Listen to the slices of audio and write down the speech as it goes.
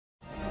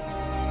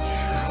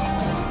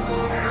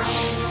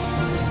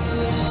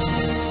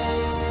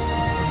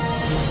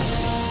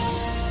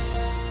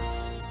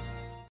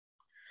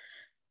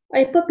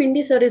Ayyappa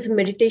Pindi sir is a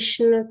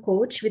meditational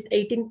coach with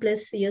 18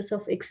 plus years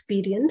of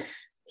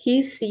experience.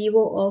 He's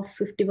CEO of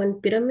 51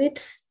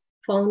 Pyramids,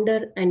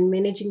 founder and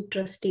managing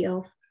trustee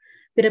of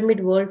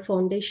Pyramid World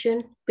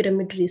Foundation,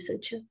 Pyramid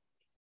Researcher.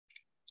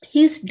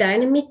 He's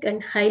dynamic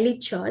and highly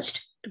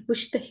charged to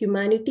push the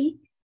humanity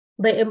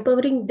by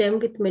empowering them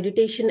with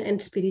meditation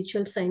and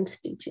spiritual science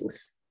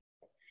teachings.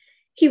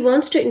 He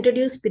wants to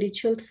introduce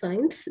spiritual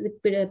science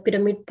with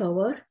pyramid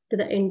power to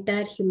the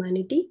entire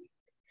humanity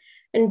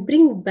and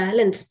bring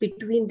balance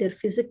between their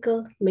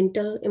physical,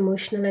 mental,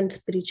 emotional, and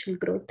spiritual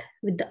growth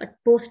with the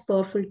utmost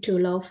powerful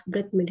tool of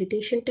breath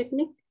meditation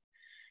technique.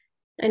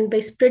 And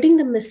by spreading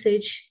the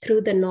message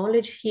through the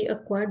knowledge he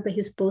acquired by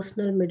his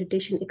personal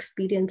meditation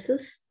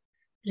experiences,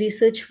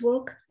 research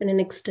work, and an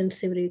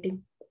extensive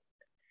reading.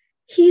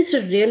 He is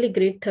a really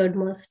great third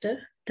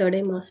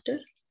eye master.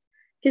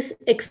 His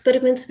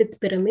experiments with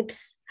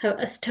pyramids have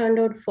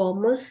astounded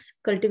farmers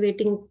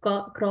cultivating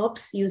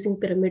crops using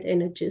pyramid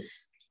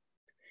energies.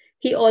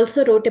 He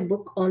also wrote a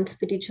book on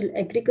spiritual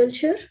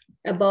agriculture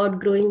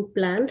about growing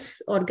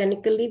plants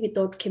organically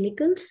without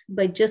chemicals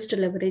by just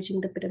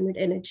leveraging the pyramid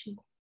energy.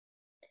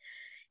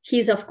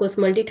 He's, of course,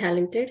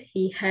 multi-talented.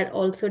 He had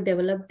also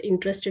developed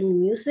interest in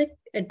music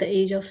at the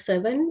age of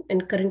 7,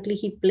 and currently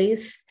he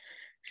plays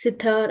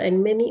sitar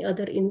and many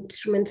other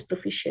instruments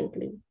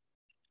proficiently.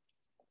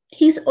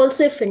 He's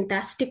also a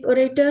fantastic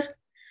orator,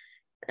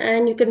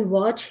 and you can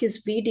watch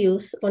his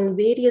videos on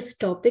various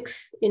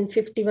topics in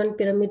 51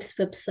 Pyramids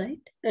website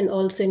and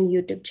also in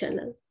YouTube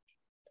channel.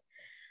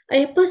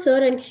 Ayyappa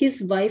sir and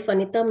his wife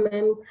Anita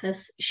ma'am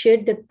has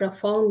shared their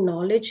profound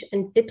knowledge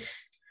and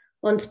tips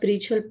on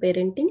spiritual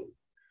parenting.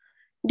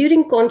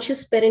 During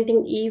conscious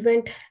parenting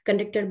event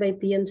conducted by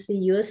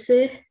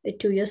PMCUSA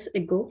 2 years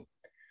ago,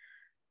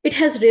 it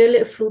has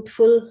really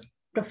fruitful,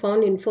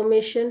 profound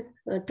information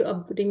to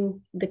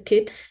upbring the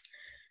kids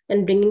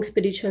and bringing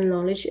spiritual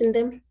knowledge in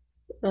them.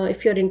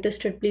 If you're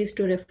interested, please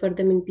do refer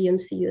them in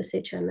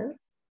PMCUSA channel.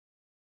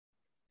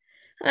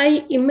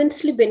 I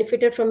immensely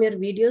benefited from your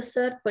videos,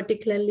 sir,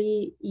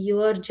 particularly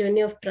your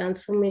journey of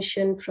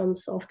transformation from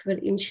software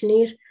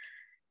engineer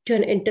to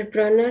an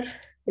entrepreneur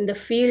in the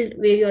field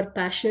where you're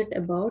passionate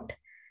about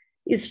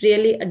is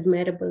really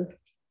admirable.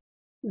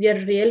 We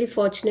are really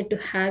fortunate to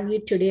have you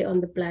today on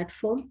the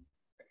platform.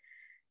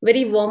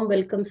 Very warm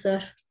welcome,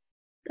 sir.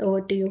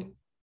 Over to you.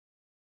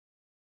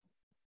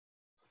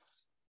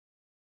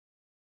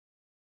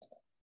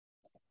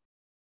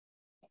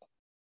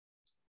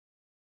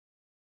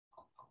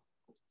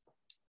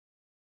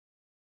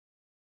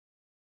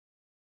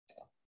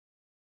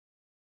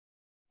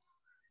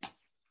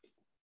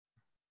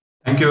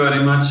 Thank you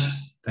very much.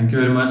 Thank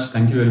you very much.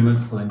 Thank you very much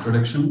for the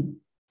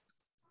introduction.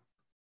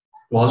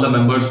 To all the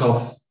members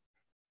of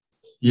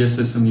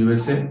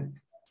PSSmusa,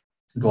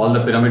 to all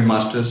the pyramid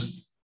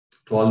masters,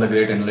 to all the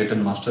great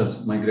enlightened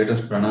masters, my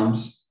greatest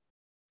pranams,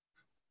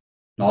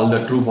 and all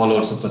the true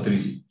followers of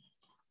Patriji.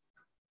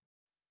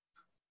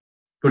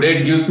 Today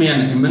it gives me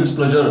an immense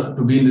pleasure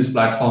to be in this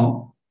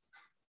platform.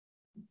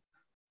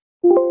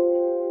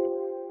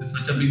 It's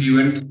such a big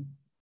event.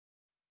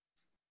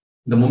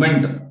 The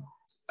moment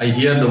I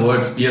hear the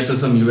words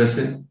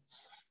PSSmusa,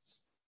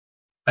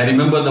 I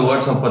remember the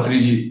words of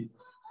Patriji.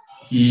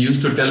 He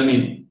used to tell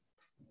me,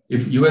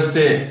 if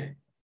USA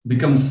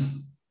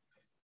becomes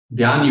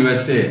Dhyan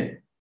USA,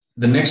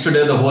 the next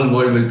day the whole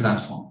world will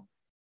transform.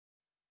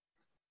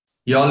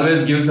 He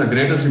always gives the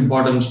greatest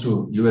importance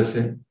to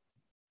USA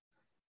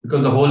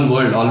because the whole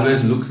world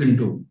always looks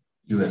into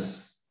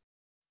US.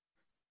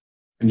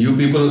 And you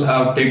people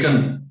have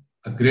taken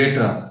a great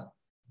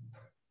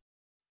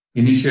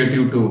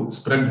initiative to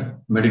spread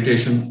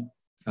meditation,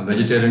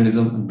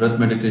 vegetarianism, and breath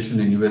meditation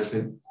in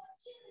USA.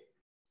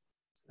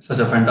 Such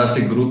a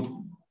fantastic group.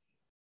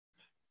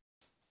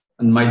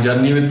 And my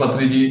journey with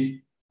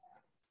Patriji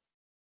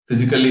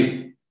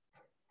physically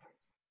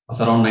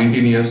was around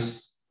 19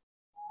 years.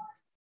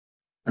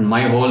 And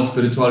my whole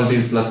spirituality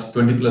is plus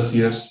 20 plus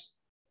years.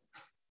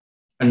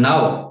 And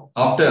now,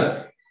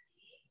 after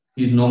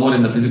he is no more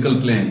in the physical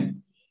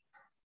plane,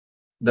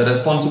 the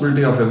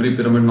responsibility of every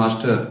pyramid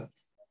master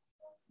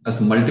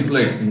has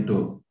multiplied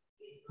into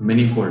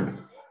manyfold.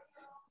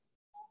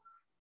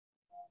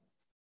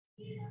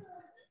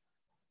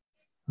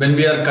 When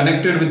we are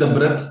connected with the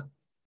breath,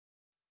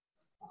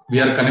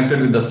 we are connected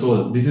with the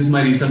soul. This is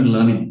my recent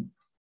learning.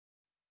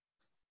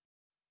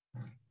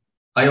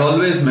 I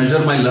always measure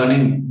my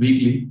learning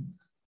weekly.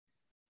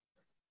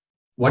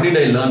 What did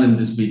I learn in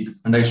this week?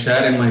 And I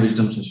share in my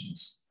wisdom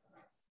sessions.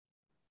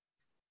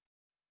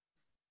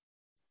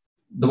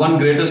 The one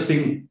greatest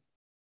thing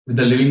with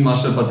the living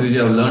master Patriji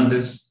I have learned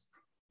is,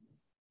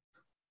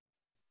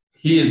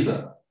 he is,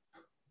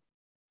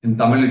 in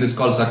Tamil it is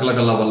called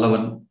Sakalakala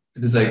Vallavan.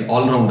 It is like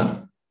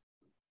all-rounder.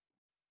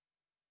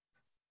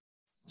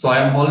 So I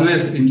am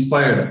always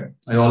inspired.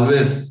 I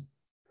always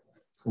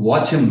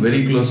watch him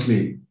very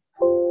closely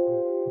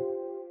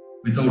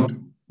without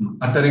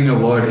uttering a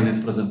word in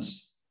his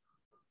presence.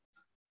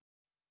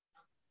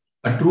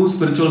 A true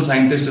spiritual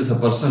scientist is a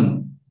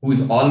person who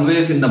is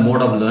always in the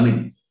mode of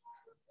learning.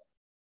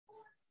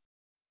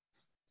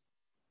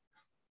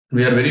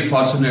 We are very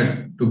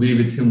fortunate to be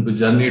with him, to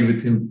journey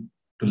with him,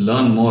 to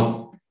learn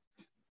more.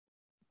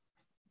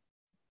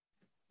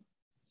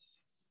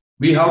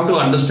 We have to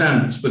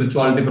understand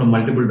spirituality from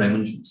multiple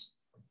dimensions.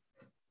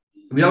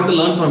 We have to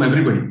learn from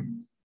everybody.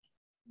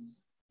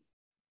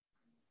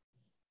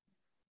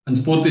 And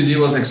Patriji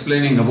was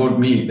explaining about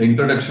me, the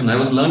introduction. I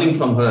was learning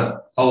from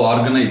her how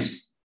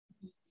organized,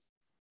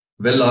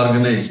 well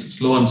organized,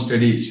 slow and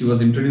steady. She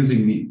was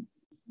introducing me.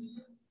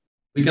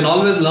 We can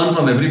always learn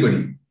from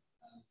everybody.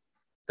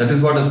 That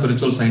is what a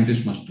spiritual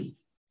scientist must do.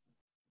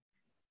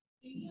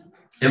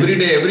 Every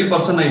day, every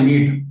person I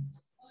meet,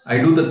 I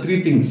do the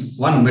three things.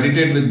 One,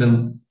 meditate with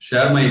them,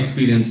 share my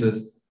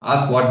experiences,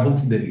 ask what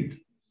books they read.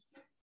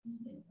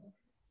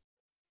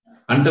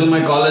 Until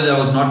my college, I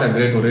was not a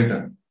great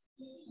orator.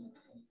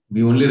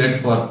 We only read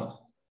for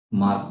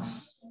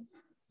marks,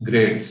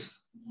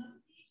 grades,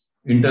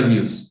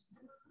 interviews.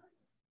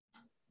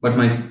 But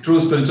my true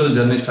spiritual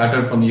journey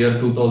started from year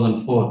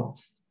 2004,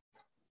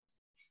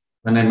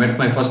 when I met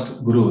my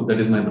first guru, that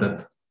is my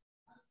breath.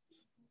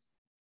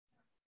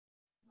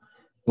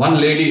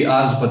 One lady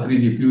asked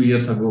Patriji a few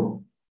years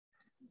ago,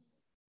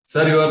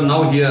 "Sir, you are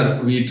now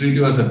here, we treat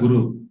you as a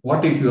guru.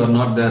 What if you are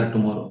not there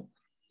tomorrow?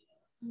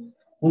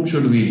 Whom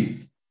should we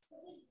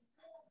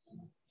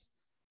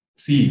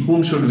see?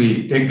 Whom should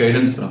we take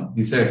guidance from?"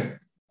 He said,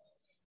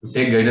 "You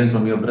take guidance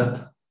from your breath.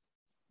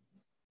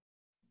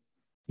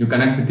 You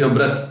connect with your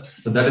breath."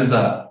 So that is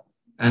the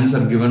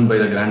answer given by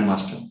the Grand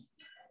Master.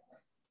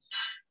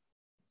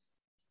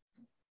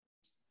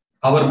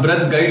 Our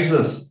breath guides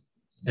us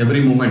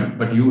every moment,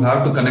 but you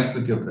have to connect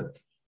with your breath.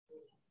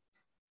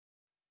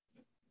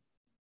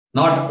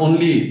 Not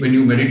only when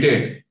you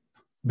meditate,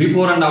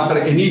 before and after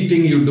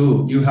anything you do,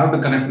 you have to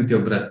connect with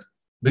your breath,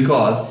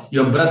 because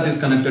your breath is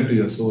connected to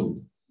your soul.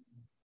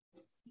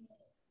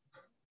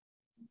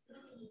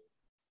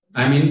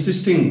 I'm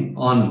insisting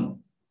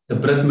on the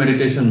breath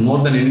meditation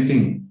more than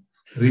anything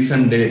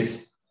recent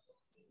days.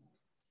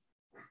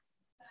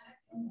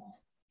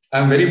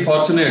 I'm very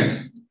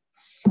fortunate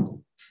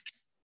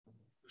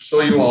to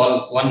show you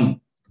all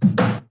one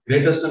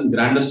greatest and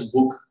grandest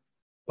book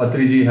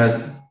Patriji has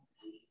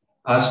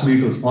asked me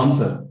to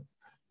sponsor.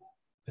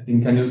 I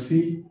think, can you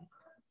see?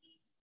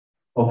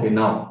 Okay,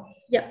 now.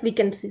 Yeah, we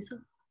can see. So,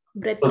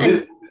 this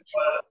is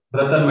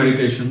breath and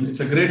meditation.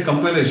 It's a great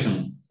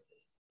compilation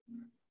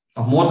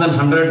of more than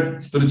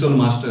 100 spiritual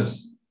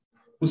masters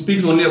who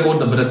speaks only about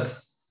the breath.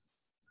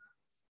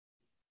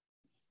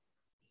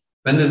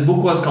 When this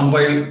book was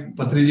compiled,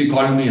 Patriji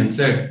called me and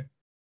said,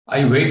 "I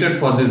waited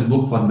for this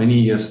book for many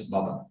years,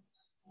 Baba.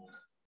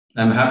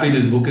 I'm happy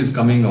this book is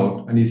coming out."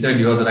 And he said,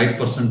 "You are the right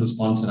person to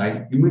sponsor." I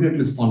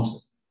immediately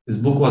sponsored. This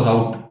book was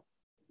out.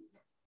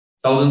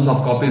 Thousands of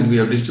copies we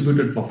have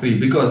distributed for free,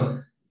 because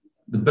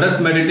the breath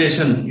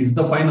meditation is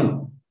the final.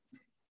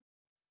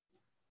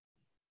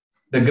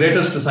 The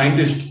greatest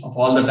scientist of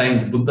all the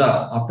times,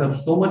 Buddha, after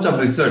so much of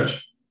research,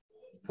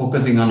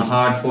 focusing on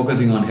heart,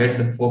 focusing on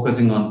head,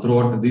 focusing on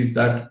throat, this,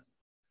 that,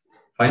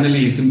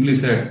 finally he simply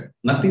said,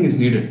 nothing is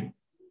needed.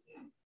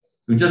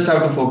 You just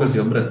have to focus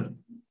your breath.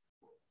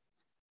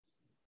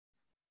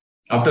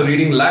 After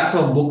reading lakhs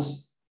of books,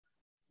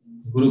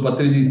 Guru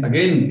Patriji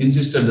again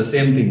insisted the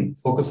same thing,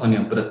 focus on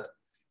your breath.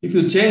 If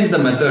you change the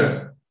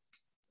method,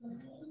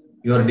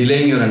 you are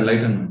delaying your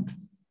enlightenment.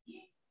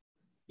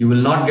 You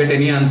will not get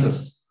any answers.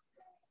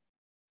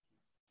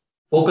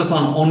 Focus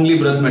on only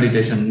breath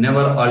meditation,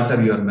 never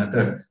alter your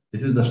method.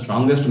 This is the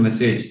strongest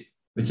message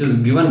which is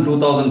given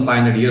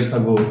 2500 years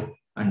ago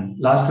and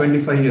last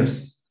 25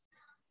 years.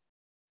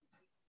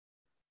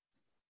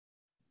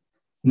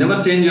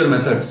 Never change your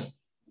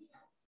methods.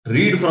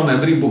 Read from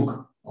every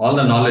book, all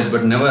the knowledge,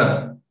 but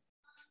never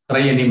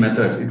try any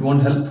methods. It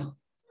won't help.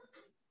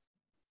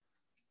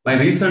 My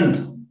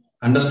recent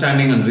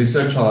understanding and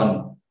research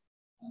on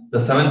the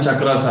 7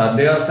 chakras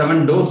they are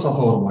 7 doors of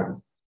our body.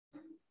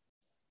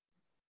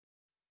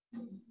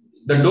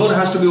 The door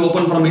has to be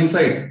open from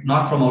inside,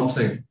 not from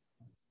outside.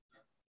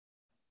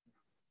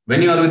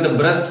 When you are with the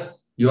breath,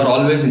 you are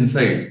always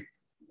inside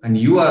and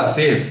you are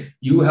safe.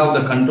 You have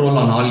the control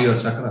on all your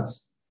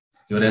chakras,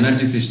 your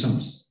energy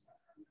systems,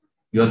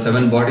 your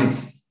 7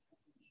 bodies.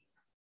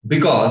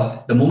 Because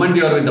the moment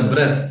you are with the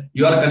breath,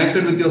 you are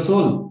connected with your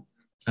soul.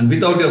 And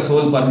without your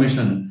soul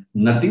permission,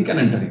 nothing can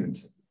enter you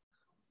inside.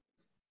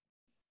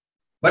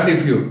 But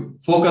if you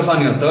focus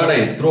on your third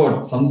eye,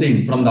 throat,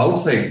 something from the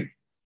outside,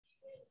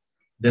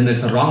 then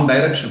it's a wrong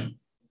direction.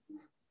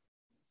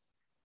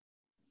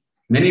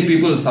 Many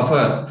people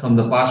suffer from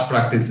the past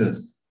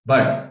practices,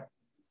 but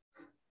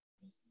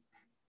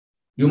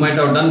you might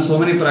have done so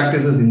many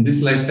practices in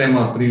this lifetime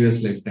or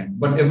previous lifetime,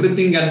 but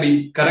everything can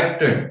be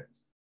corrected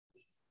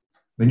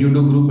when you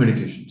do group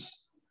meditations.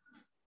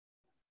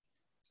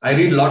 I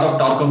read a lot of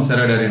Torkom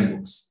Seradarian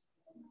books.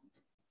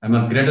 I'm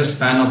a greatest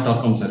fan of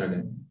Torkom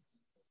Seradarian.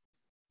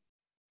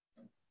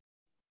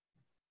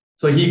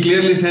 So he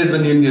clearly says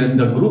when you're in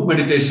the group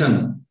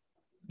meditation,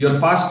 your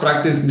past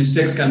practice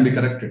mistakes can be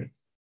corrected.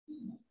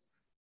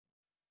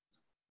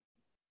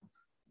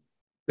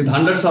 With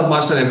hundreds of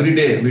masters every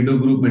day, we do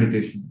group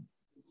meditation.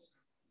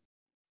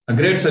 A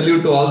great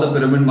salute to all the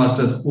pyramid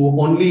masters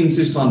who only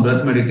insist on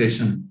breath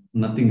meditation,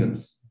 nothing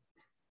else.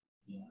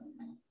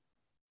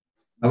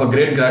 I have a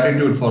great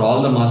gratitude for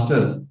all the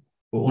masters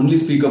who only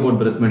speak about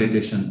breath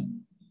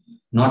meditation,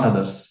 not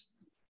others.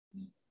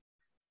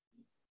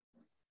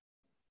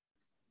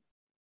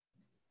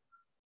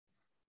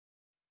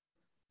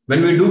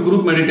 When we do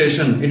group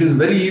meditation, it is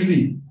very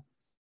easy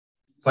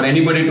for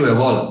anybody to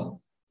evolve.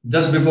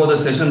 Just before the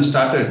session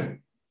started,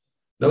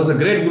 there was a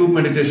great group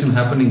meditation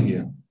happening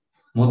here.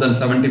 More than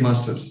 70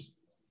 masters,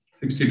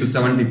 60 to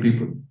 70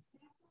 people.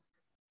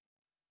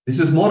 This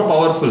is more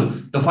powerful.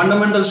 The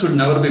fundamentals should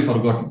never be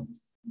forgotten.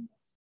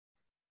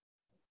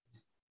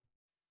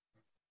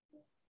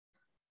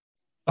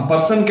 A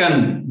person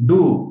can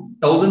do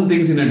 1,000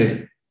 things in a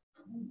day.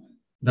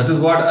 That is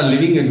what a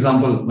living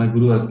example my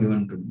guru has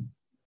given to me.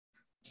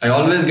 I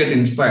always get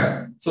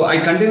inspired. So I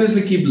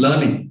continuously keep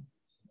learning.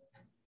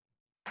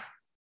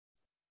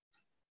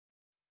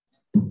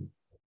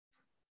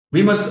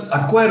 We must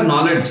acquire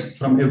knowledge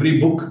from every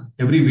book,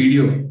 every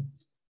video,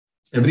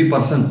 every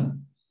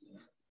person.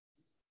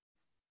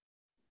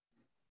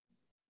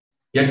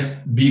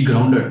 Yet be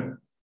grounded.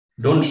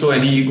 Don't show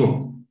any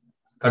ego.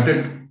 Cut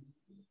it.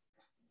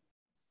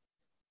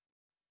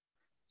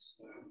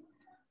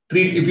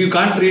 If you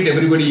can't treat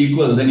everybody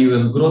equal, then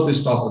your growth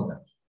is stopped at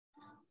that.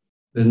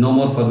 There's no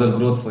more further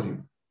growth for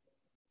you.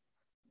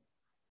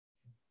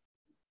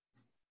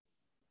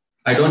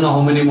 I don't know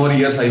how many more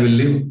years I will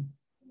live.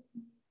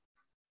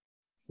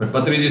 But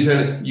Patriji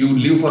said, you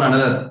live for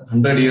another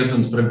 100 years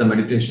and spread the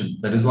meditation.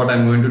 That is what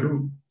I'm going to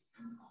do.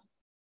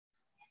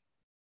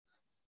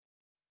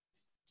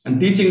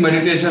 And teaching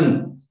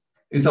meditation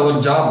is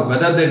our job.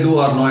 Whether they do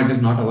or not, it is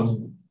not our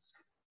job.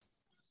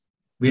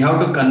 We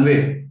have to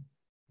convey,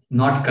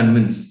 not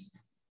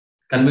convince.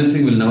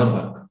 Convincing will never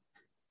work.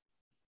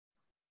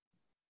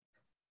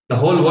 The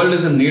whole world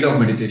is in need of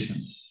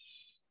meditation.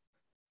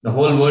 The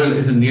whole world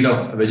is in need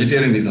of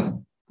vegetarianism.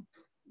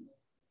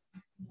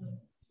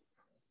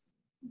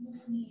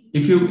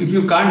 If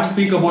you can't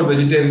speak about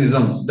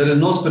vegetarianism, there is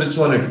no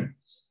spirituality.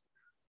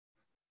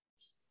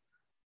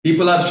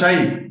 People are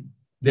shy.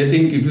 They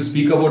think if you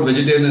speak about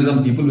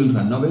vegetarianism, people will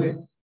run away.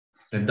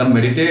 Let them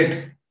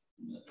meditate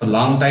for a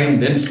long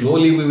time. Then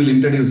slowly we will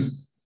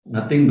introduce.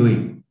 Nothing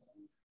doing.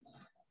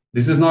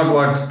 This is not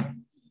what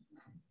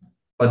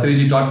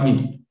Patriji taught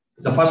me.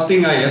 The first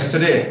thing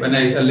yesterday, when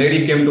a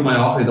lady came to my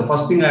office, the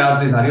first thing I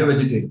asked is, are you a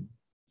vegetarian?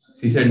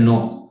 She said,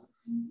 no.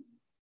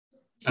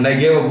 And I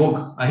gave a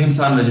book,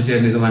 Ahimsa on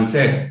Vegetarianism, and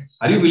said,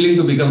 are you willing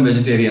to become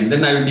vegetarian?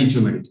 Then I will teach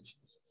you meditation.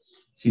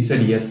 She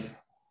said,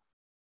 yes.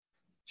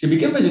 She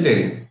became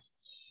vegetarian.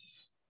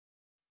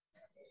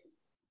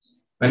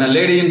 When a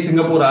lady in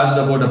Singapore asked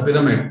about a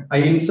pyramid, I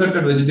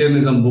inserted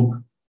vegetarianism book.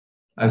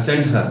 I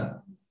sent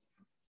her.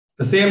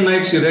 The same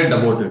night she read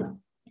about it,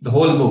 the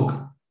whole book.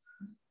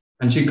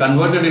 And she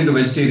converted into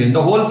vegetarian.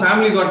 The whole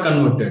family got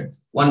converted.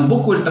 One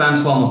book will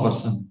transform a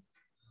person.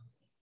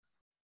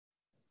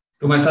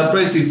 To my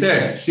surprise, she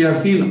said she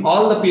has seen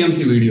all the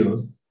PMC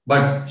videos,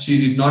 but she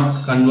did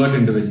not convert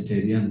into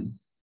vegetarian.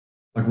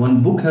 But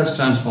one book has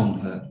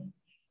transformed her.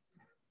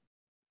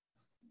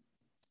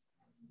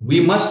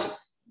 We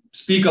must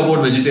speak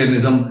about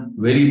vegetarianism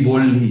very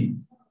boldly.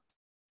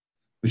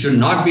 We should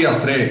not be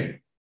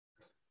afraid.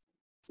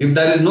 If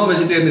there is no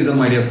vegetarianism,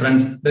 my dear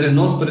friends, there is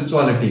no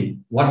spirituality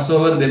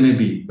whatsoever they may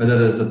be, whether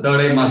there is a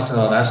third eye master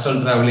or astral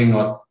traveling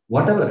or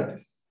whatever it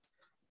is.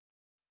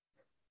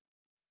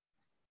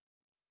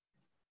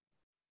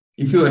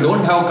 If you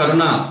don't have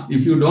karuna,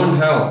 if you don't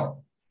have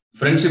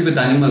friendship with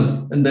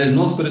animals, then there is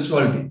no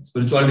spirituality.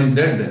 Spirituality is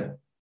dead there.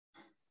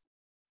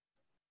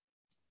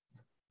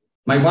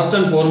 My first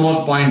and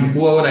foremost point,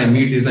 whoever I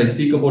meet, is I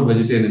speak about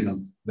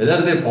vegetarianism.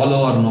 Whether they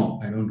follow or no,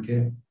 I don't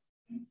care.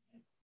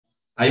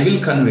 I will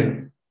convey.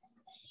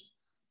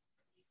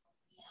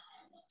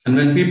 And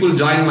when people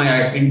join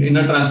my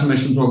inner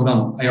transformation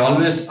program, I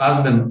always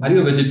ask them, are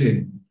you a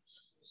vegetarian?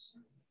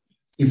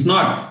 If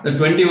not, the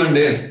 21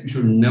 days, you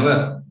should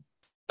never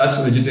touch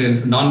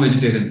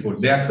non-vegetarian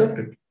food. They accept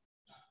it.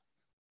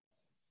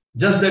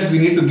 Just that we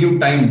need to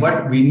give time,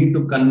 but we need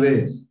to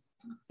convey.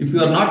 If you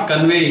are not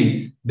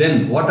conveying,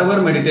 then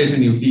whatever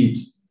meditation you teach,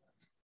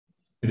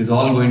 it is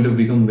all going to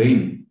become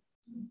vain.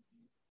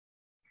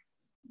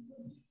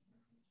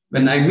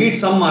 When I meet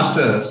some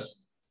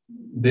masters,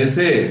 they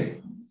say,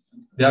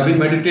 they have been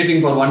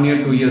meditating for 1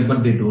 year, 2 years,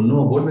 but they don't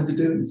know about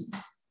vegetarianism.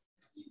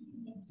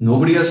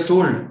 Nobody has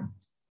told.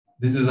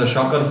 This is a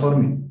shocker for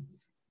me.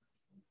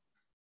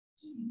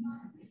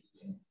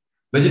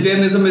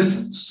 Vegetarianism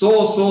is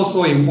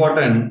so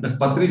important that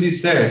Patriji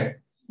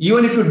said,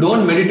 even if you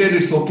don't meditate,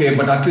 it's okay,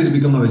 but at least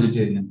become a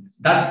vegetarian.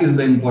 That is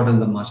the importance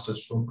the master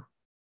spoke.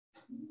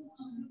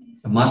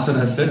 The master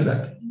has said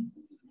that.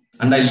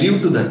 And I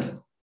live to that.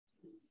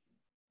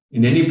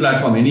 In any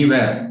platform,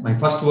 anywhere, my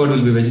first word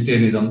will be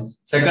vegetarianism.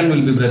 Second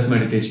will be breath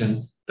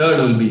meditation. Third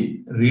will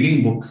be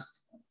reading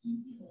books,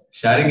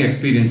 sharing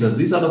experiences.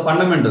 These are the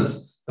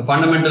fundamentals. The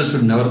fundamentals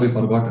should never be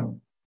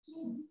forgotten.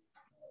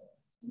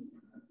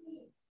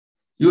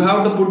 You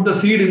have to put the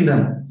seed in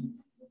them.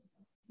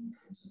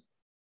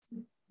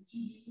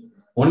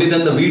 Only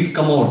then the weeds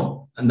come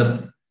out and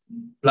the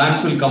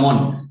plants will come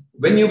on.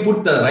 When you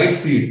put the right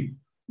seed,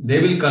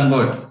 they will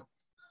convert.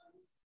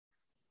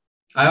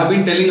 I have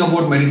been telling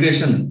about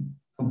meditation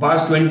for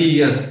past 20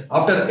 years.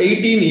 After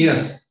 18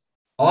 years,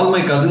 all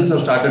my cousins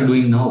have started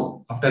doing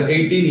now. After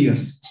 18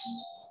 years.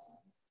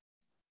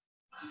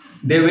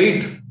 They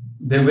wait.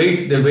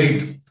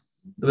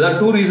 There are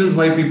two reasons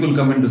why people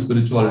come into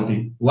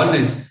spirituality. One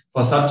is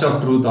for search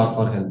of truth or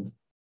for health.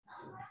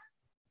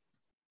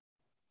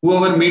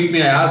 Whoever meet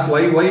me, I ask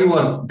why you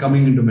are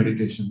coming into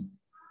meditation.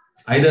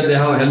 Either they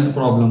have a health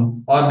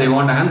problem or they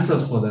want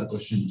answers for their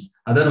questions.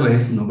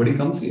 Otherwise, nobody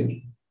comes here.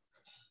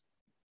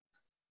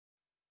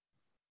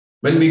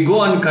 When we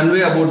go and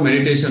convey about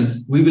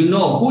meditation, we will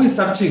know who is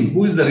searching,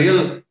 who is the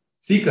real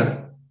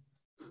seeker.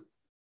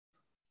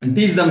 And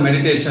teach them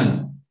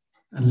meditation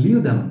and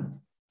leave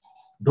them.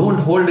 Don't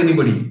hold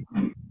anybody.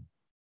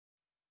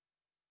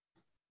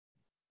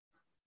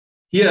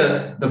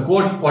 Here, the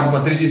quote what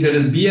Patriji said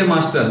is, be a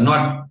master,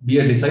 not be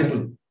a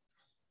disciple.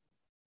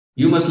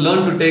 You must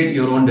learn to take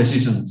your own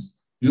decisions.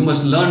 You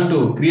must learn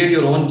to create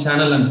your own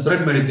channel and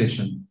spread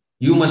meditation.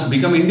 You must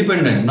become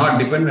independent, not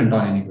dependent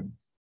on anybody.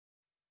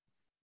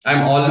 I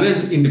am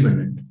always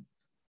independent.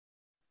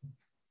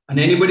 And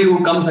anybody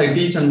who comes, I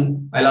teach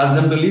and I'll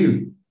ask them to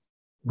leave.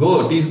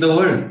 Go, teach the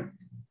world.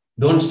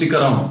 Don't stick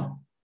around.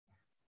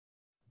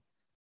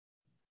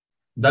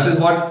 That is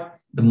what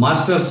the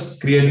masters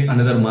create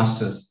another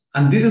masters.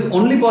 And this is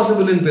only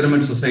possible in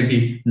pyramid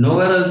society,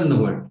 nowhere else in the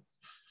world.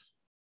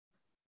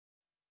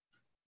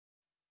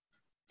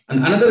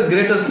 And another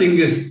greatest thing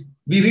is,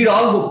 we read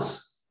all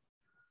books.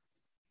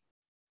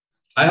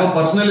 I have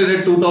personally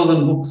read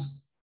 2,000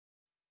 books.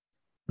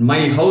 In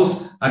my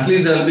house, at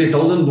least there will be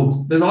 1,000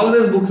 books. There's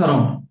always books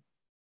around.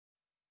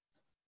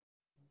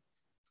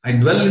 I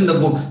dwell in the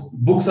books.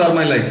 Books are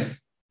my life.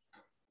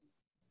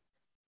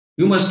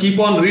 You must keep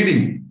on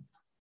reading.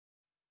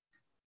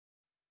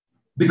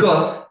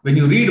 Because when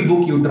you read a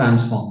book, you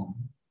transform.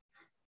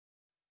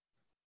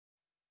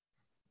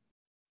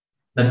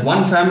 That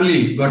one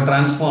family got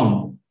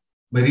transformed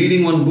by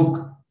reading one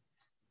book.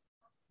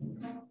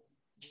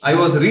 I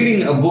was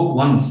reading a book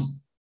once.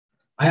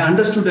 I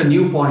understood a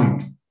new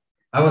point.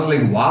 I was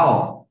like,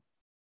 wow.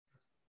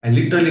 I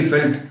literally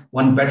felt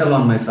one petal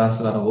on my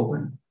sahasrara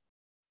open.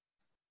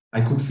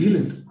 I could feel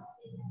it.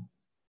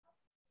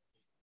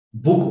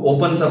 Book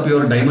opens up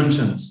your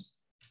dimensions.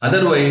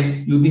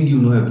 Otherwise, you think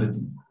you know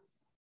everything.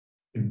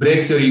 It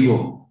breaks your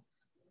ego.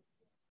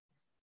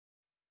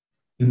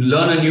 You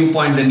learn a new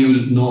point, then you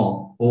will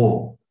know,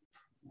 oh,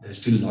 there's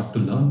still a lot to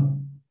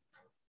learn.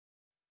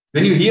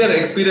 When you hear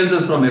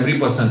experiences from every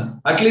person,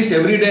 at least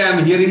every day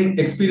I'm hearing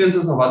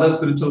experiences of other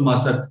spiritual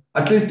masters,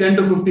 at least 10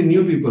 to 15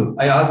 new people.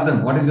 I ask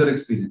them, what is your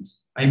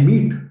experience? I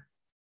meet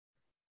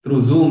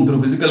through Zoom,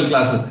 through physical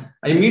classes.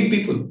 I meet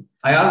people.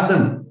 I ask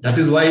them. That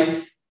is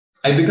why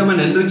I become an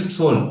enriched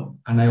soul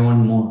and I want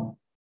more.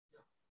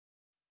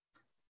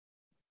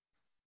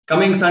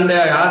 Coming Sunday,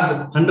 I asked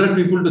 100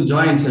 people to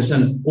join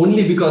session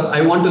only because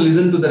I want to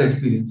listen to their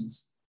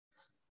experiences.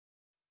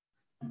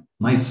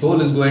 My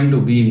soul is going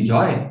to be in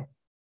joy.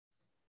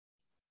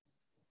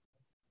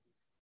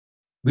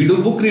 We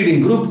do book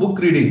reading, group book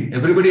reading.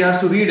 Everybody has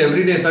to read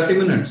every day, 30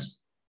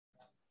 minutes.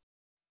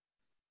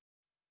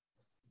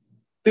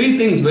 3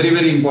 things very,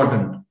 very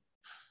important.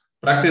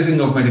 Practicing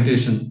of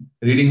meditation,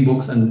 reading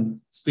books and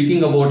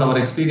speaking about our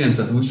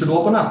experiences. We should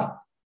open up.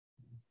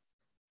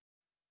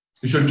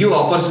 We should give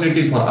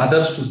opportunity for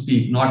others to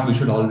speak, not we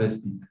should always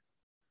speak.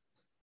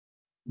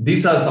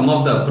 These are some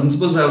of the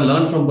principles I have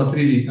learned from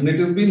Patriji, and it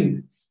has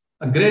been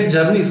a great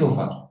journey so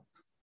far.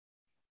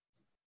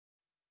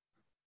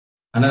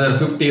 Another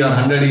 50 or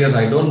 100 years,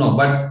 I don't know,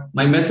 but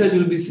my message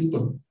will be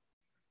simple.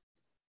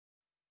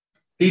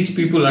 Teach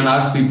people and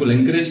ask people,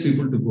 encourage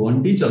people to go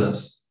and teach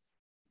others.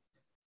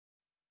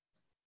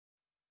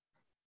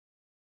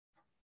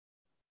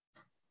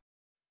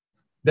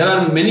 There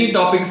are many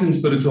topics in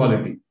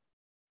spirituality.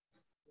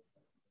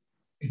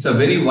 It's a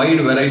very wide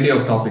variety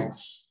of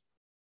topics.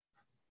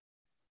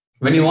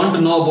 When you want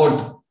to know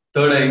about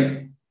third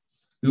eye,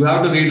 you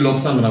have to read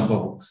Lobsang Rampa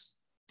books.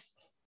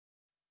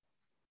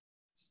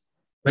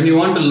 When you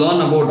want to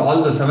learn about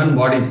all the 7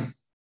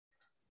 bodies,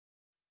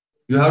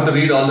 you have to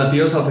read all the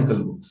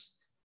theosophical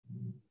books.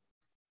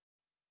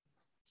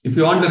 If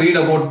you want to read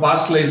about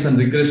past lives and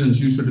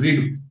regressions, you should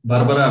read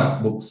Barbara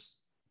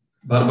books.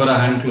 Barbara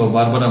Handclough,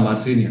 Barbara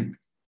Marciniak.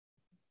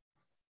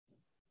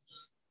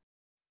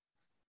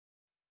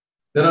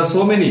 There are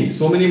so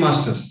many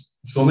masters,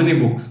 so many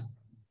books.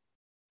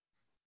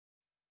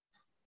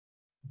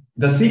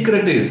 The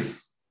secret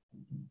is,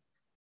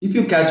 if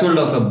you catch hold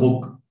of a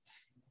book,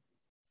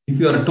 if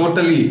you are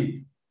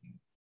totally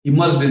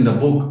immersed in the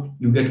book,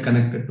 you get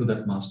connected to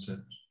that master.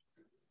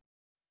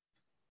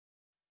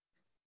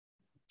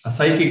 A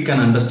psychic can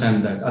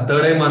understand that. A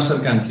third eye master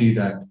can see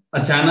that.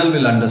 A channel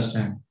will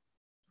understand.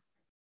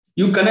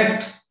 You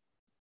connect.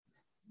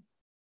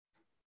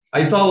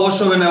 I saw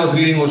Osho when I was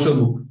reading Osho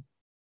book.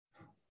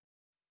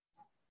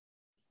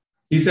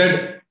 He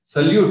said,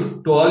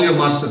 salute to all your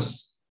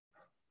masters.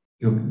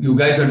 You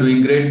guys are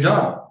doing great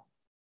job.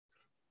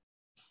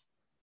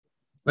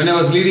 When I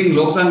was reading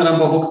Lobsang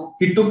Rampa books,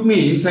 he took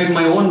me inside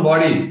my own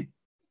body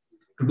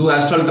to do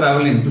astral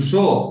traveling, to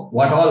show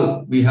what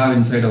all we have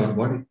inside our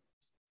body.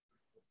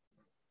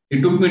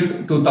 He took me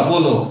to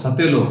Tapolok,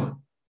 Satyalok.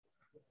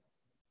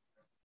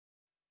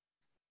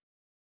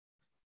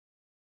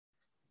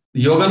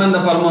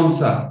 Yogananda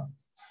Paramahamsa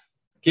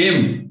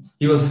came.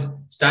 He was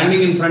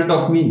standing in front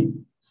of me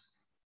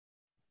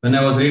when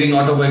I was reading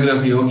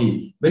Autobiography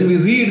Yogi. When we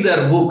read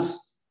their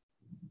books,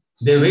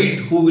 they wait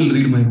who will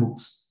read my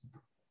books.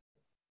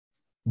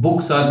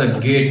 Books are the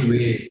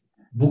gateway.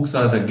 Books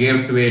are the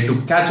gateway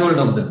to catch hold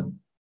of them.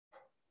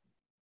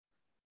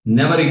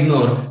 Never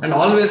ignore and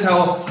always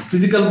have a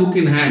physical book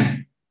in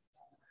hand.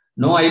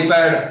 No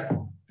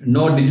iPad,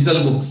 no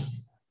digital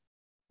books.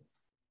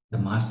 The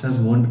masters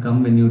won't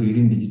come when you're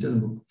reading digital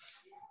book.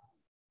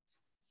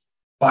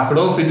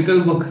 Pakdo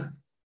physical book.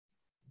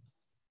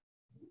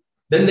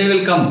 Then they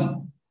will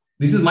come.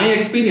 This is my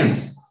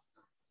experience.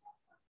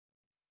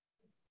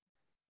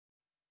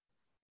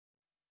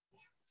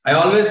 I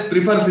always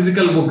prefer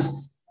physical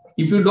books.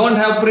 If you don't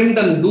have print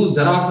and do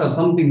Xerox or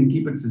something,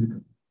 keep it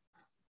physical.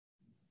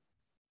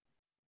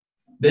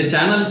 They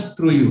channel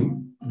through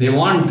you. They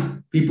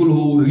want people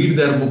who read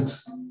their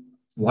books.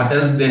 What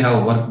else they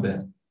have worked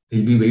there?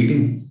 They'll be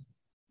waiting.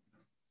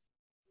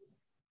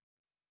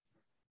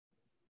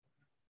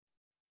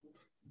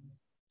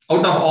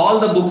 Out of all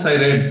the books I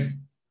read,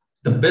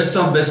 the best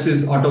of best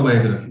is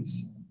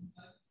autobiographies.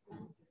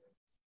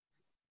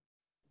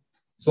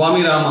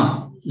 Swami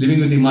Rama,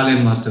 Living with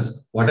Himalayan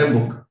Masters. What a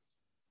book.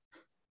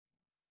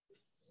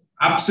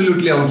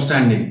 Absolutely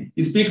outstanding.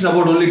 He speaks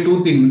about only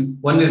two things.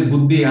 One is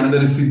Buddhi,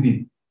 another is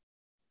Siddhi.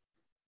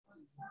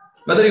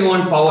 Whether you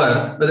want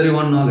power, whether you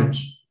want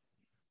knowledge.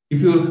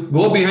 If you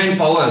go behind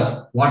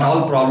powers, what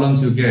all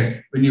problems you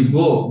get. When you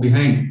go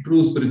behind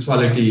true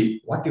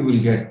spirituality, what you will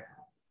get.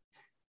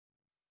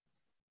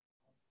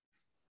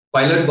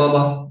 Pilot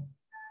Baba,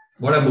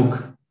 what a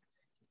book.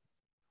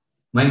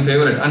 My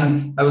favorite.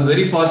 And I was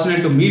very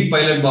fortunate to meet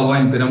Pilot Baba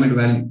in Pyramid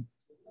Valley.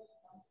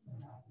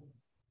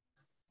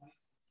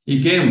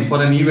 He came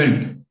for an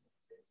event.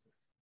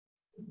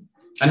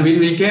 And when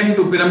we came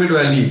to Pyramid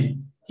Valley,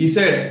 he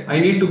said, I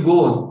need to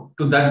go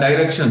to that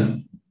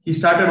direction. He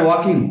started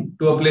walking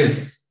to a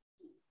place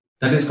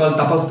that is called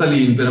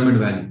Tapastali in Pyramid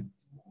Valley.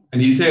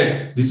 And he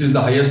said, this is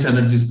the highest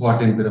energy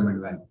spot in Pyramid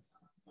Valley.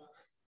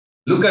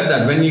 Look at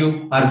that. When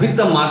you are with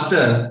the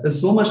master, there's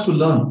so much to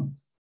learn.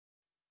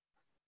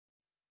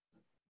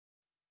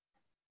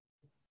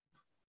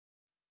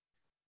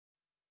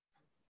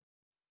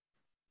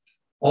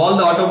 All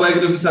the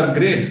autobiographies are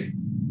great.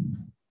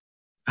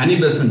 Annie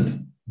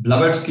Besant,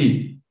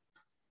 Blavatsky,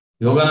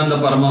 Yogananda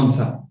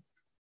Paramahamsa,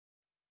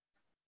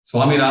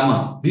 Swami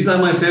Rama. These are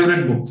my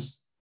favorite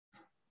books.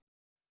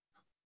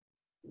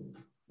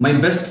 My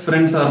best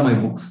friends are my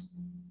books.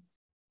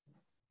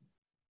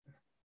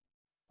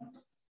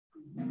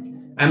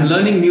 I'm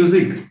learning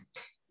music.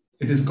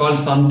 It is called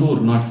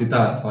Santur, not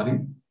sitar, sorry.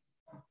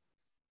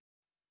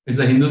 It's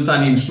a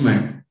Hindustani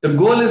instrument. The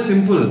goal is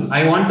simple.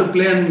 I want to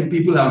play and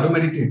people have to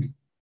meditate.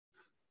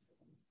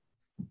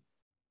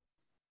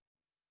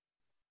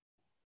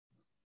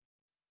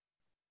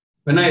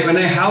 When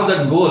I have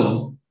that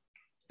goal,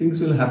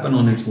 things will happen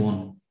on its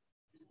own.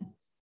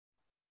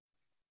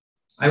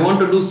 I want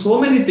to do so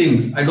many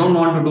things. I don't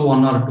want to do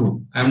one or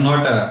two. I'm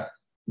not a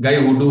guy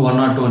who do one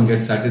or two and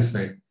get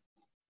satisfied.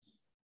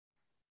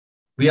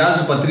 We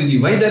asked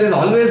Patriji, why there is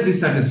always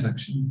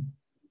dissatisfaction?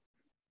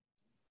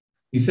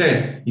 He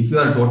said, if you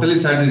are totally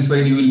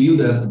satisfied, you will leave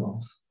the earth.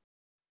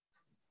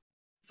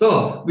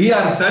 So we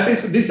are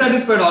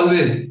dissatisfied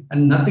always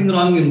and nothing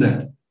wrong in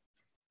that.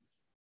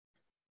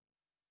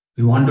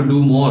 We want to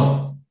do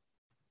more.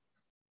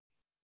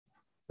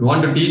 We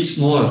want to teach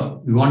more.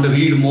 We want to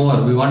read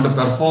more. We want to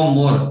perform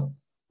more.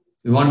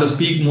 We want to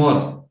speak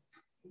more.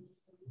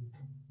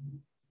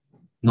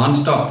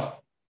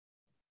 Non-stop.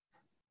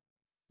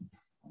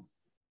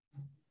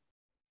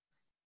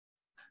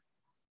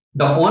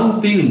 The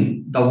one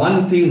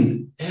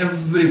thing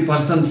every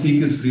person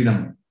seeks is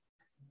freedom.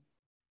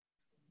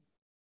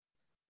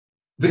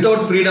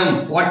 Without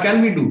freedom, what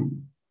can we do?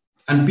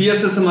 And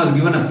PSSM has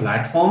given a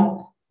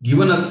platform,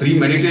 given us free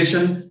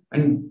meditation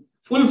and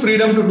full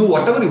freedom to do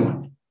whatever you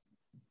want.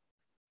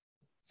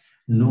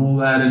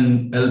 Nowhere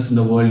else in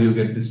the world you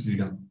get this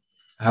freedom.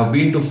 I have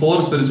been to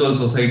 4 spiritual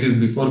societies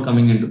before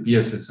coming into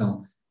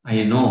PSSM.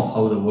 I know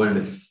how the world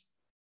is.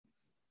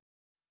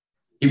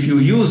 If you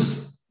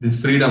use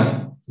this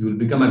freedom, you will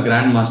become a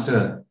grand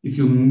master. If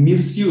you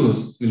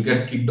misuse, you will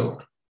get kicked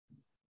out.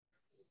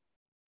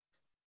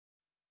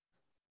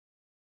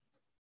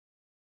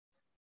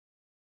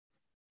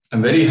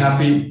 I'm very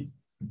happy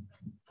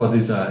for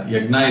this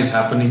yajna is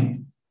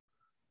happening.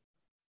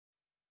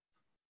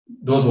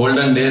 Those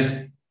olden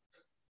days,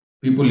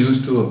 people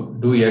used to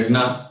do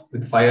yajna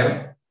with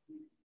fire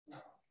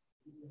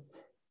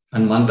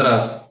and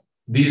mantras.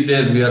 These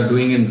days we are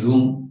doing in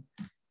Zoom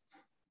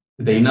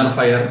with the inner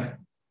fire.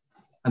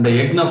 And the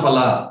yajna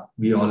phala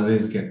we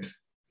always get.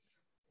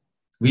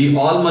 We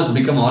all must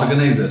become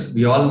organizers.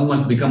 We all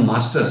must become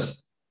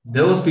masters.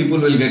 Those people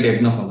will get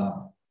Yajna Phala.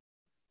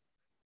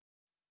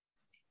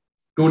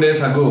 2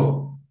 days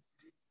ago,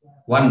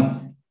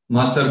 one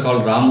master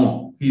called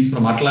Ramu, he's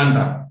from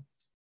Atlanta.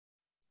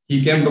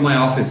 He came to my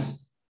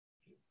office.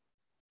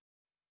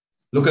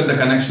 Look at the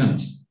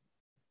connections.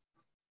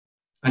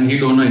 And he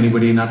don't know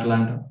anybody in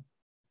Atlanta.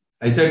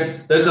 I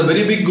said, there's a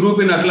very big group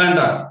in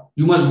Atlanta.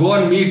 You must go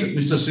and meet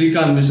Mr.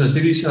 Srikanth, Mr.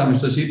 Sirisha,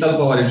 Mr. Sheetal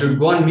Pawar. You should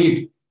go and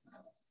meet.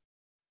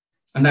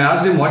 And I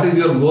asked him, what is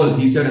your goal?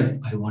 He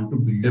said, I want to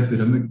build a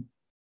pyramid.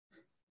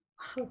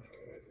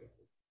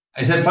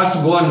 I said, first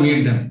go and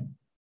meet them.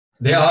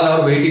 They all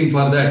are waiting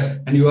for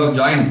that and you have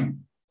joined.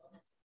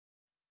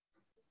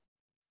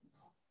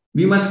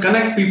 We must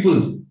connect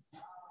people.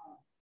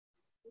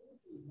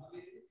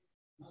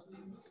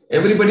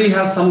 Everybody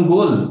has some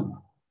goal.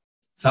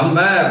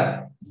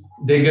 Somewhere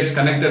they get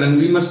connected and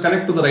we must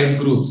connect to the right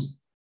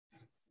groups.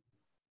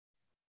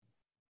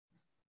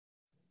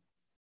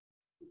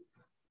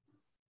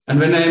 And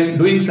when I am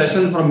doing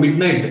session from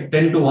midnight,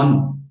 10 to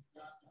 1,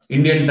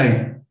 Indian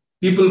time,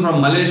 people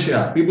from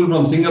Malaysia, people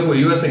from Singapore,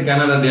 USA,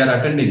 Canada, they are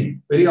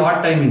attending. Very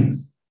odd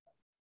timings.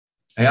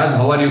 I asked,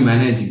 how are you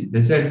managing?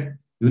 They said,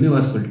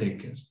 universe will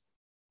take care.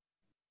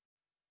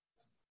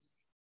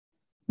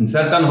 In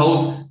certain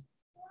house,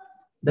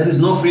 there is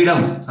no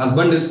freedom.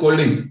 Husband is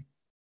scolding.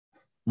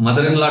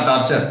 Mother-in-law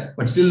torture.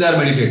 But still they are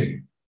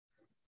meditating.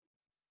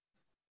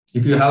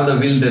 If you have the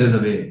will, there is a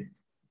way.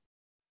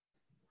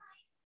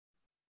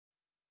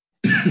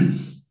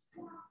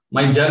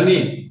 My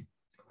journey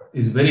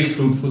is very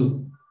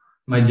fruitful.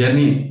 My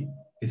journey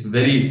is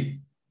very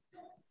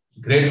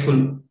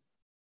grateful.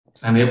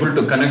 I am able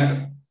to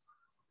connect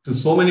to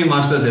so many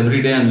masters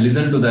every day and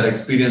listen to their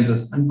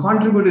experiences and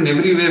contribute in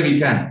every way we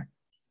can.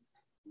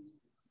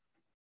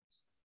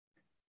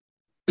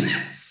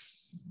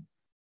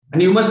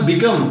 And you must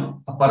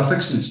become a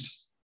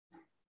perfectionist.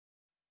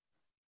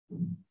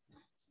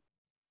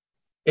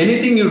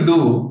 Anything you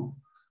do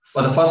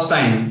for the first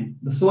time,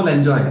 the soul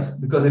enjoys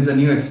because it's a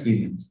new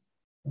experience.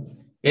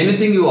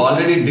 Anything you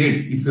already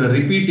did, if you are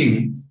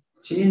repeating,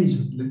 change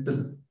a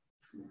little.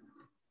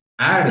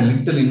 Add a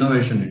little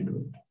innovation into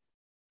it.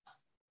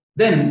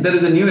 Then there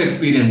is a new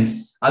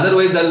experience.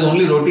 Otherwise, there is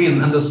only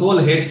routine and the soul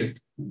hates it.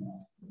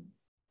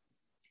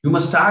 You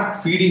must start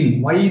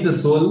feeding why the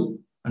soul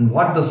and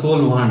what the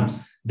soul wants.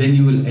 Then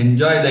you will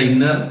enjoy the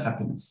inner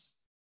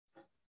happiness.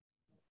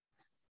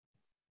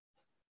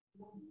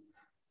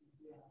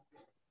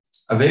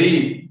 A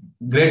very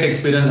great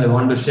experience I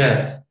want to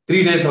share.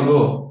 3 days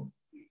ago,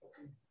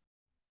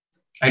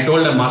 I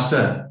told a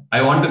master,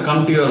 I want to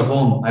come to your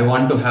home. I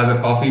want to have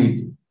a coffee with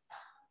you.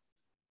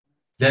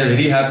 They are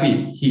very happy.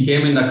 He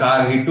came in the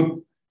car. He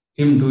took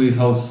him to his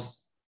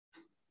house.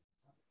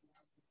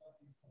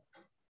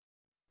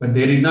 But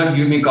they did not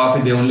give me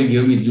coffee. They only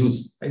gave me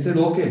juice. I said,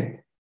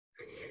 okay.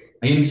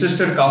 I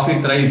insisted coffee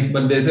thrice,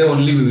 but they say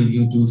only we will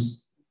give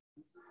juice.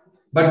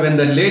 But when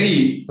the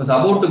lady was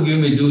about to give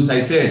me juice, I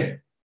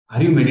said,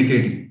 are you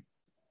meditating?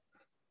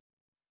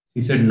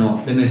 He said,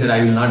 no. Then I said,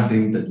 I will not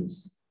drink the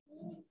juice.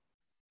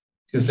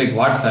 She was like,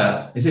 what,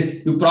 sir? I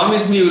said, you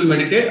promise me you will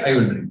meditate, I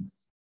will drink.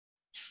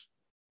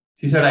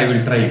 She said, I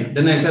will try.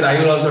 Then I said,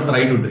 I will also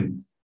try to drink.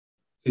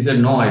 She said,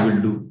 no, I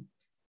will do.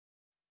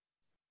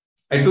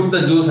 I took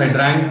the juice, I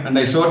drank, and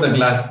I showed the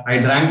glass. I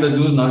drank the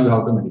juice, now you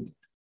have to meditate.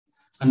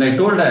 And I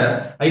told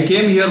her, I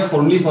came here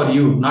only for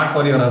you, not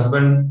for your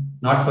husband,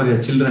 not for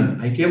your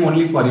children. I came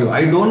only for you.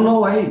 I don't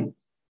know why.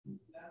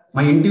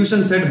 My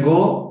intuition said,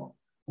 go,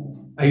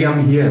 I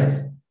am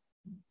here.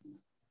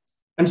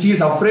 And she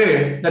is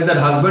afraid that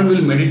husband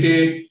will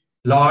meditate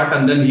a lot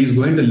and then he is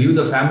going to live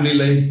the family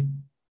life.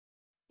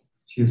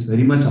 She is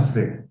very much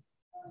afraid.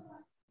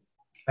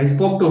 I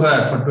spoke to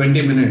her for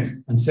 20 minutes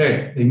and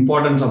said the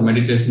importance of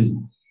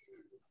meditation.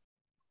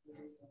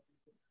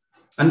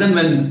 And then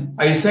when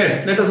I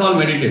said, let us all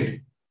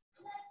meditate.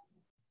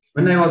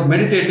 When I was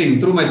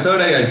meditating, through my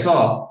third eye, I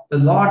saw a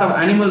lot of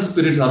animal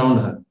spirits around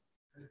her.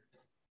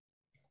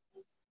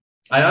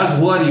 I asked,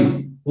 who are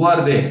you? Who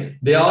are they?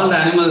 They are all the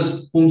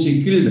animals whom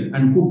she killed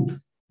and cooked,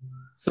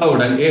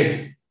 served and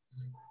ate.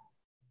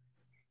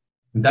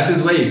 That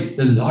is why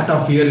there is a lot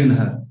of fear in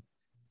her.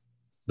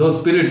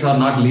 Those spirits are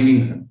not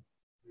leaving her.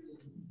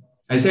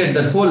 I said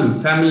that whole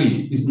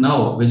family is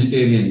now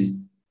vegetarians.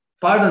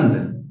 Pardon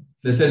them.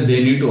 They said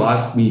they need to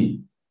ask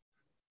me,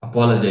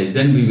 apologize,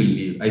 then we will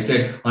leave. I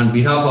said, on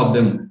behalf of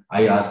them,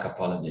 I ask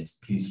apologize,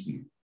 please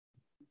leave.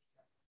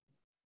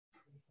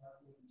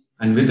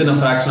 And within a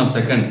fraction of a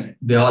second,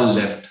 they all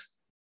left.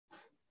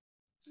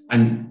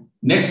 And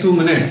next 2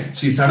 minutes,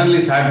 she suddenly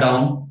sat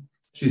down.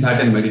 She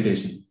sat in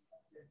meditation.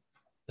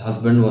 The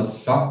husband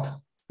was shocked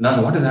and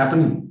asked, what is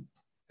happening?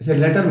 I said,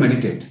 let her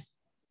meditate.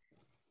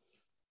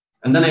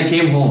 And then I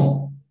came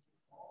home.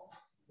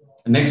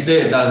 The next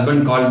day, the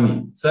husband called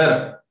me.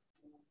 Sir,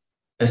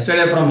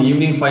 yesterday from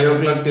evening 5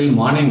 o'clock till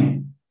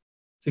morning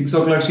 6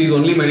 o'clock, she is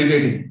only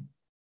meditating.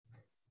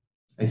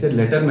 I said,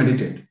 let her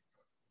meditate.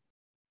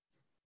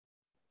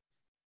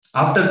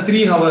 After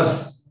 3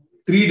 hours,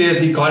 3 days,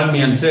 he called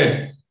me and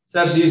said,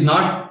 Sir, she is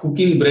not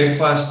cooking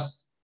breakfast,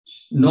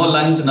 no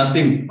lunch,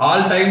 nothing.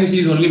 All time she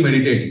is only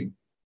meditating.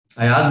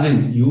 I asked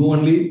him, you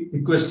only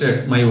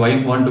requested my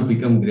wife want to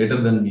become greater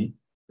than me.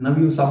 Now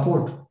you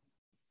support.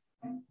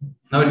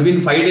 Now it's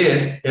been 5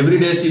 days. Every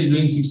day she is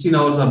doing 16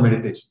 hours of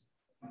meditation.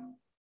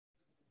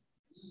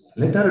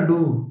 Let her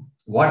do.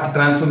 What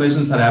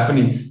transformations are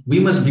happening? We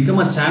must become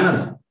a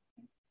channel.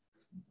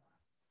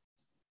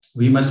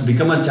 We must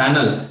become a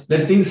channel.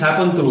 Let things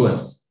happen through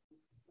us.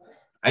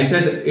 I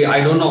said,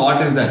 I don't know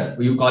what is that.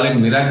 You call it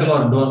miracle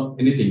or do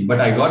anything. But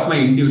I got my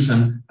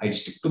intuition. I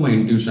stick to my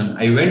intuition.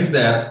 I went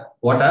there.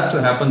 What has to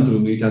happen through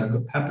me, it has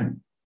happened.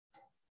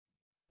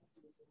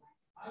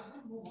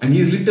 And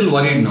he is little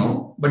worried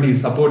now, but he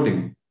is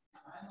supporting.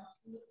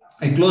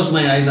 I closed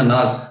my eyes and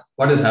asked,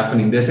 what is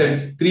happening? They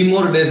said, 3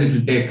 more days it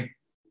will take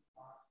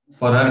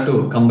for her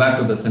to come back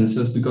to the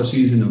senses because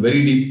she is in a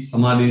very deep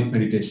samadhi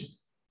meditation.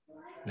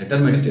 Let her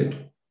meditate.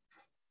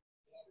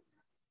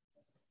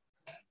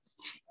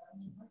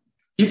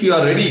 If you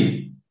are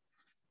ready,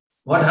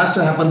 what has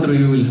to happen through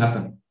you will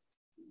happen.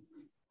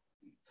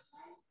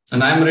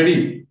 And I am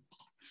ready.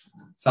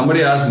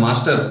 Somebody asked,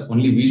 Master,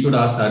 only we should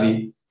ask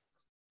Sari,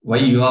 why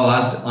you have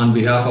asked on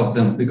behalf of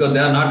them? Because they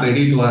are not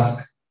ready to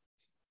ask.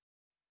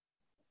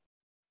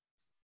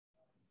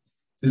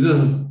 This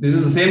is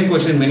the same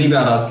question many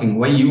are asking.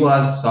 Why you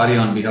asked sorry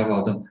on behalf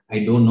of them?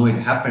 I don't know, it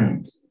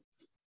happened.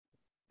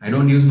 I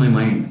don't use my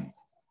mind.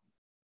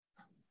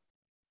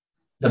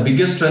 The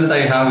biggest strength I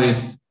have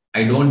is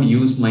I don't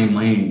use my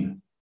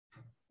mind.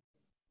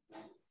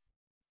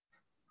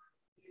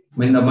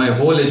 When my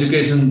whole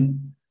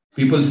education,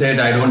 people said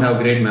I don't have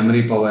great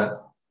memory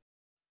power.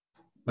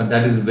 But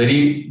that is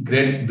very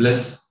great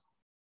bliss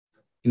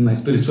in my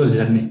spiritual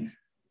journey.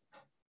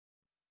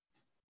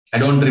 I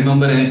don't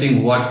remember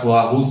anything,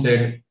 who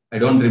said. I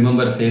don't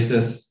remember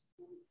faces.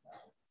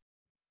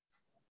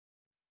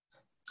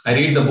 I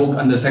read the book,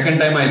 and the second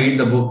time I read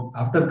the book,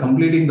 after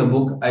completing the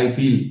book, I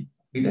feel,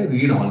 did I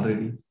read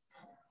already?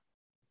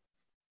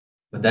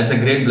 But that's a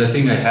great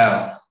blessing I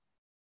have.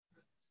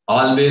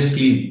 Always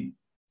clean.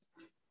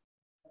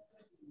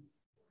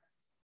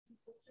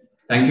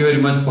 Thank you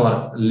very much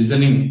for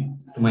listening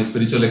to my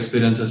spiritual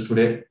experiences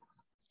today.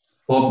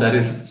 Hope there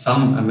is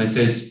some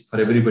message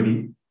for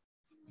everybody.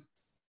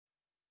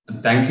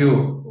 And thank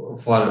you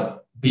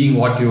for being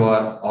what you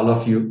are, all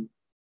of you,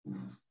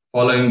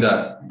 following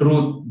the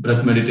truth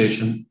breath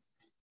meditation.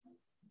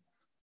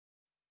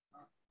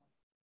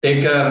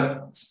 Take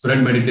care,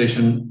 spread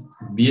meditation,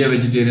 be a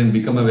vegetarian,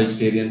 become a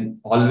vegetarian.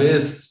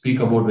 Always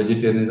speak about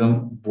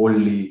vegetarianism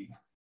boldly.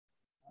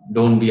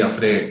 Don't be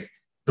afraid.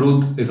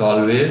 Truth is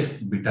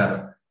always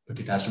bitter, but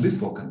it has to be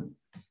spoken.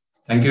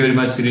 Thank you very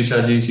much,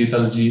 Sirisha ji,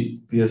 Sheetal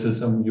ji,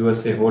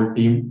 PSSMUSA whole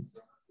team.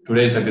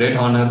 Today is a great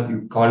honor.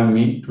 You called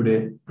me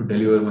today to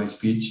deliver my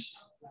speech.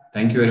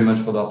 Thank you very much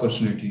for the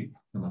opportunity.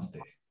 Namaste.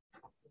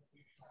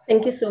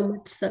 Thank you so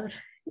much, sir.